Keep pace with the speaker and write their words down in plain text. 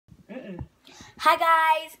Hi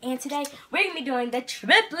guys, and today we're going to be doing the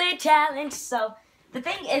triplet challenge. So the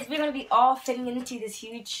thing is, we're going to be all fitting into this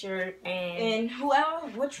huge shirt, and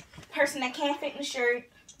which person that can't fit in the shirt,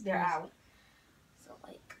 they're out. So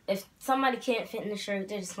like, if somebody can't fit in the shirt,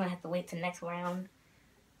 they're just going to have to wait till next round,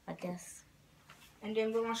 I guess. And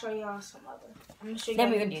then we're going to show y'all some other. I'm going to show you. Then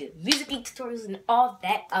we're going to do music tutorials and all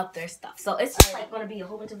that other stuff. So it's just like going to be a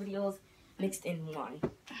whole bunch of videos mixed in one.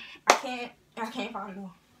 I can't find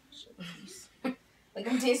no shirt. Like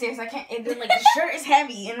I'm dead serious, I can't. And then like the shirt is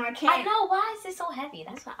heavy, and I can't. I know, why is it so heavy?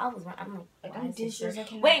 That's what I was wondering. I'm like I'm dead serious, I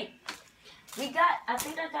can't. Wait, I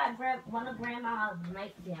think I got one of Grandma's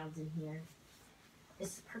nightgowns in here.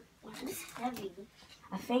 It's heavy.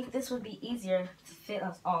 I think this would be easier to fit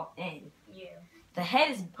us all in. Yeah. The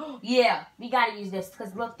head is, yeah, we gotta use this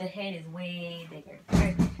because look, the head is way bigger.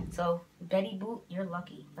 Okay. So Betty Boop, you're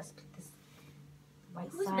lucky. Let's put this right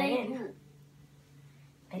side Betty in. Boop?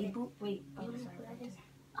 Betty Boop, wait. Oh, sorry.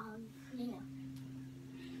 Yeah.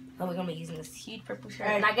 So we're gonna be using this huge purple shirt,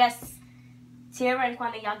 and I guess Tara and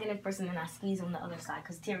Kwanda, y'all get in first, and then I squeeze on the other side.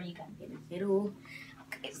 Cause Tara, you gotta get in the middle.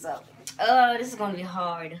 Okay, so this is gonna be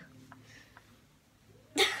hard.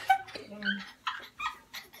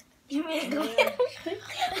 You mean go ahead?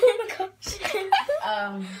 Oh my gosh.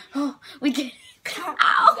 Oh, we get.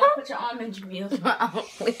 Ow. You gotta put your arm in Jamil. My arm.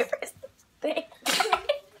 Where's the thing?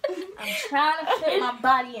 I'm trying to fit my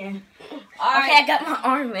body in. Okay, I got my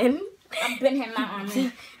arm in. I've been hitting my arm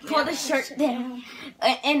in. Pull the shirt down.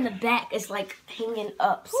 And the back is like hanging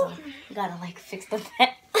up, so you gotta like fix the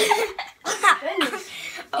back.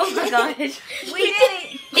 Oh my gosh. We did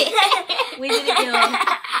it. We did it,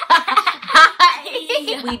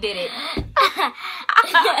 y'all. We did it.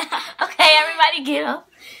 Okay, everybody get up.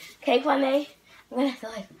 Okay, Kwame. I'm gonna have to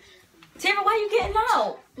like, Tara, why you getting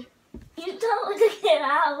out? You told her to get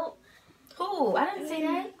out. Who? I didn't say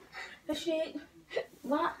that. The shit.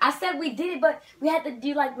 Well, I said we did it, but we had to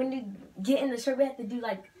do like when you get in the shirt, we have to do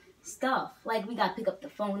like stuff. Like we gotta pick up the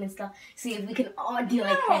phone and stuff. See if we can all do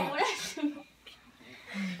like that. Guys?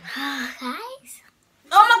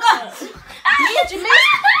 Oh my god!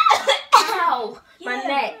 Ow! My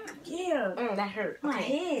neck. Yeah. That hurt. My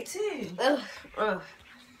head too. Ugh.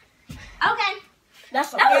 Okay. That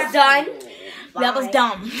was done. That was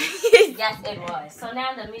dumb. Yes, it was. So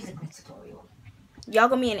now the music tutorial. Y'all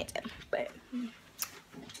gonna be in it, but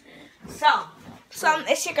So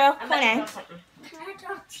it's your girl, I'm about to Quinn. do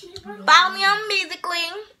something. Follow me on Musically.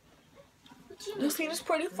 You see this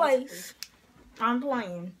pretty face? I'm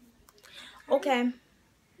playing. Okay.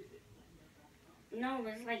 No,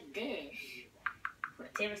 it's like this.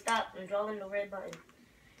 Tara, stop and draw in the red button.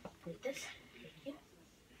 Like this.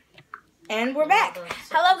 And we're back.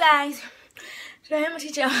 Hello, guys. Today I'm gonna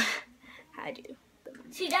teach y'all how to do.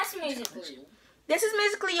 See, that's Musically. This is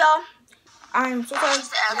Musically, y'all. I'm so sorry.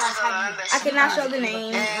 I cannot show the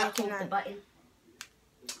name. I The cannot. button.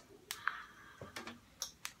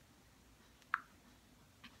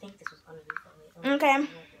 I think this was gonna be for me. Okay.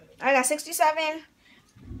 I got 67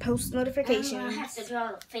 post I'm gonna notifications. have to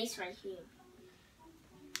draw the face right here.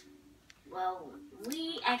 Well,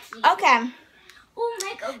 we actually. Okay. We'll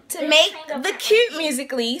make a To make the cute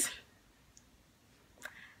Musicallys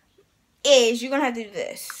is you're gonna have to do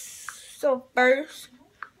this. So first,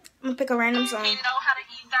 I'm gonna pick a random song. He know how to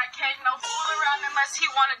eat that cake, no fool around unless he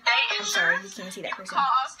wanna date I'm sorry, insurance. you can't see that person.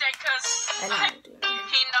 Call Allstate 'cause I know how to do it.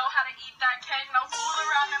 he know how to eat that cake, no fool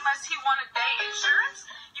around unless he wanna date insurance.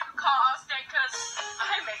 You can call Allstate 'cause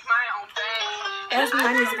I make my own thing. That's my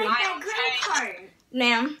I Musically. make my own thing.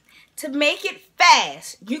 Now, to make it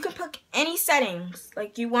fast, you can put any settings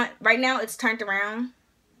like you want. Right now, it's turned around,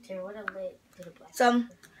 Tara, what a lit to the black. so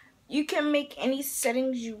you can make any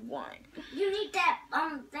settings you want. You need that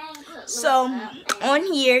thing. So on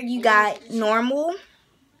here, you got normal,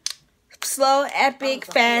 slow, epic,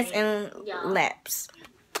 fast, and laps.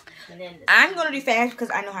 And then this. I'm gonna do fast because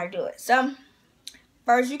I know how to do it. So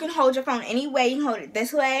first, you can hold your phone any way. You can hold it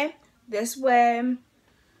this way, this way.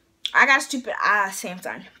 I got a stupid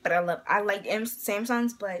Samsung, but I like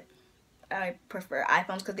Samsungs, but I prefer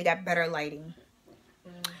iPhones because they got better lighting.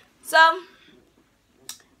 So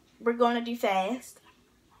we're gonna do fast,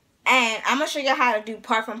 and I'm gonna show you how to do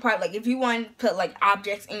part from part. Like if you want to put like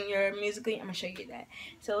objects in your Musically, I'm gonna show you that.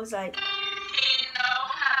 So it's like. He know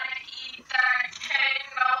how to eat that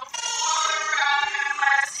cake, no fool around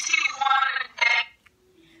unless he wanna date.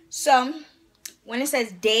 So when it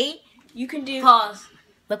says date, you can do. Pause.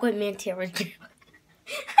 Look what me and Tara do.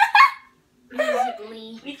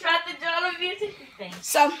 Musically. We tried to draw the music thing.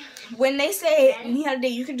 So when they say you have a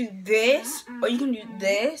date, you can do this or you can do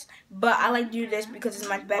this. But I like to do this because it's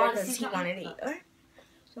much better because he wanted it. Alright?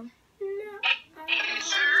 So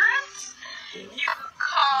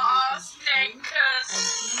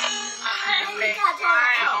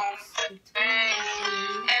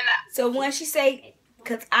So when she say,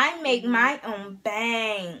 "Cause I make my own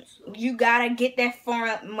bang," you gotta get that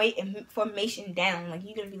formation down. Like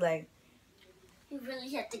you gonna be like, You really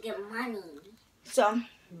have to get money. so.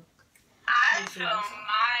 I feel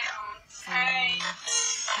my own pain.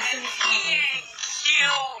 And he ain't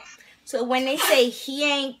cute. So when they say he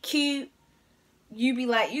ain't cute, you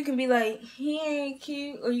can be like, he ain't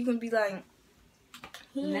cute, or you can be like,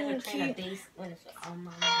 he Never ain't playing a cute. bass. What is it?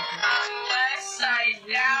 Unless I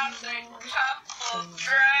down a couple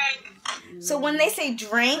drinks. So when they say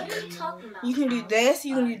drink, What are you talking about? you can do this,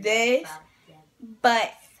 you can do this,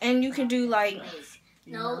 and you can do like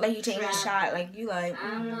No. you taking a shot, like you like.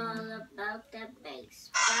 I'm all about that bass.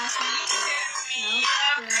 Give me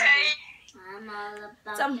a pain. I'm all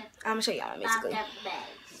about So I'm that. gonna show y'all About basically. that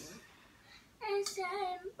bass. And say,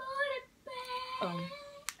 "Booty bass."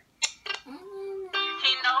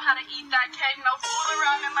 He know how to eat that cake, no fool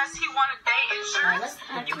around unless he want a day insurance.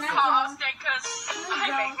 You can call Allstate cause I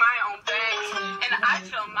make my own bang, and I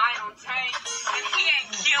feel my own tank, and he ain't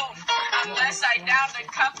cute unless I down a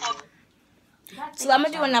couple. So I'm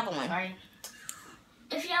gonna do another one. Sorry.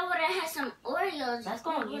 If y'all would have had some Oreos, Let's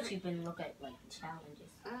go on YouTube and look at like challenges.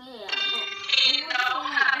 Yeah. He know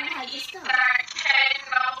how to eat that cake,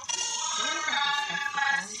 no fool around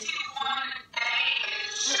unless he want a day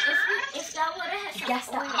insurance. If y'all would have had some Guess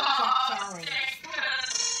the Oreos. object challenge.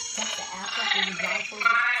 Guess the object when you blindfold the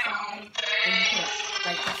side. Then you put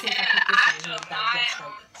like let's say if I put this in here, you gotta guess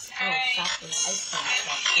like shop this ice cream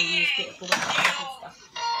truck. And you just get a whole bunch of different stuff.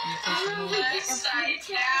 And you place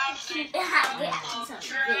your hand.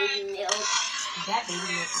 That baby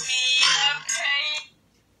milk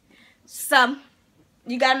is So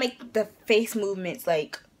you gotta make the face movements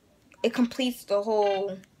like it completes the whole.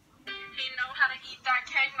 He know how to eat that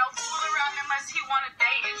cake, no fool around unless he want a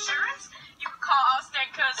day insurance. You can call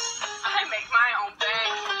Allstate cause I make my own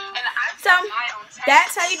bang, and I feel So my own tank.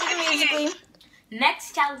 that's how you do the musically.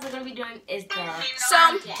 Next challenge we're gonna be doing is the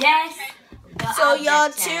So guess. The So object y'all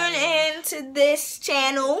challenge. tune in to this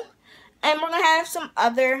channel, and we're gonna have some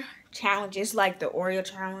other challenges like the Oreo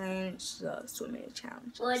challenge, the swimming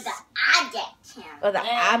challenge, Or the object challenge. or the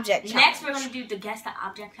And object challenge. Next, we're gonna do the guess the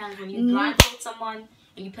object challenge when you blindfold someone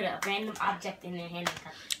and you put a random object in their hand.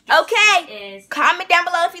 And Okay, is comment down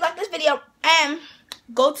below if you like this video, and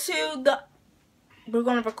go to the. We're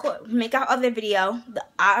gonna make our other video, the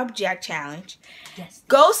object challenge. yes.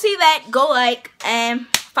 Go see that, go like, and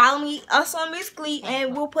follow us on Musically,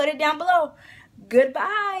 and we'll put it down below.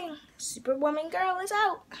 Goodbye. Superwoman Girl is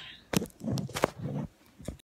out.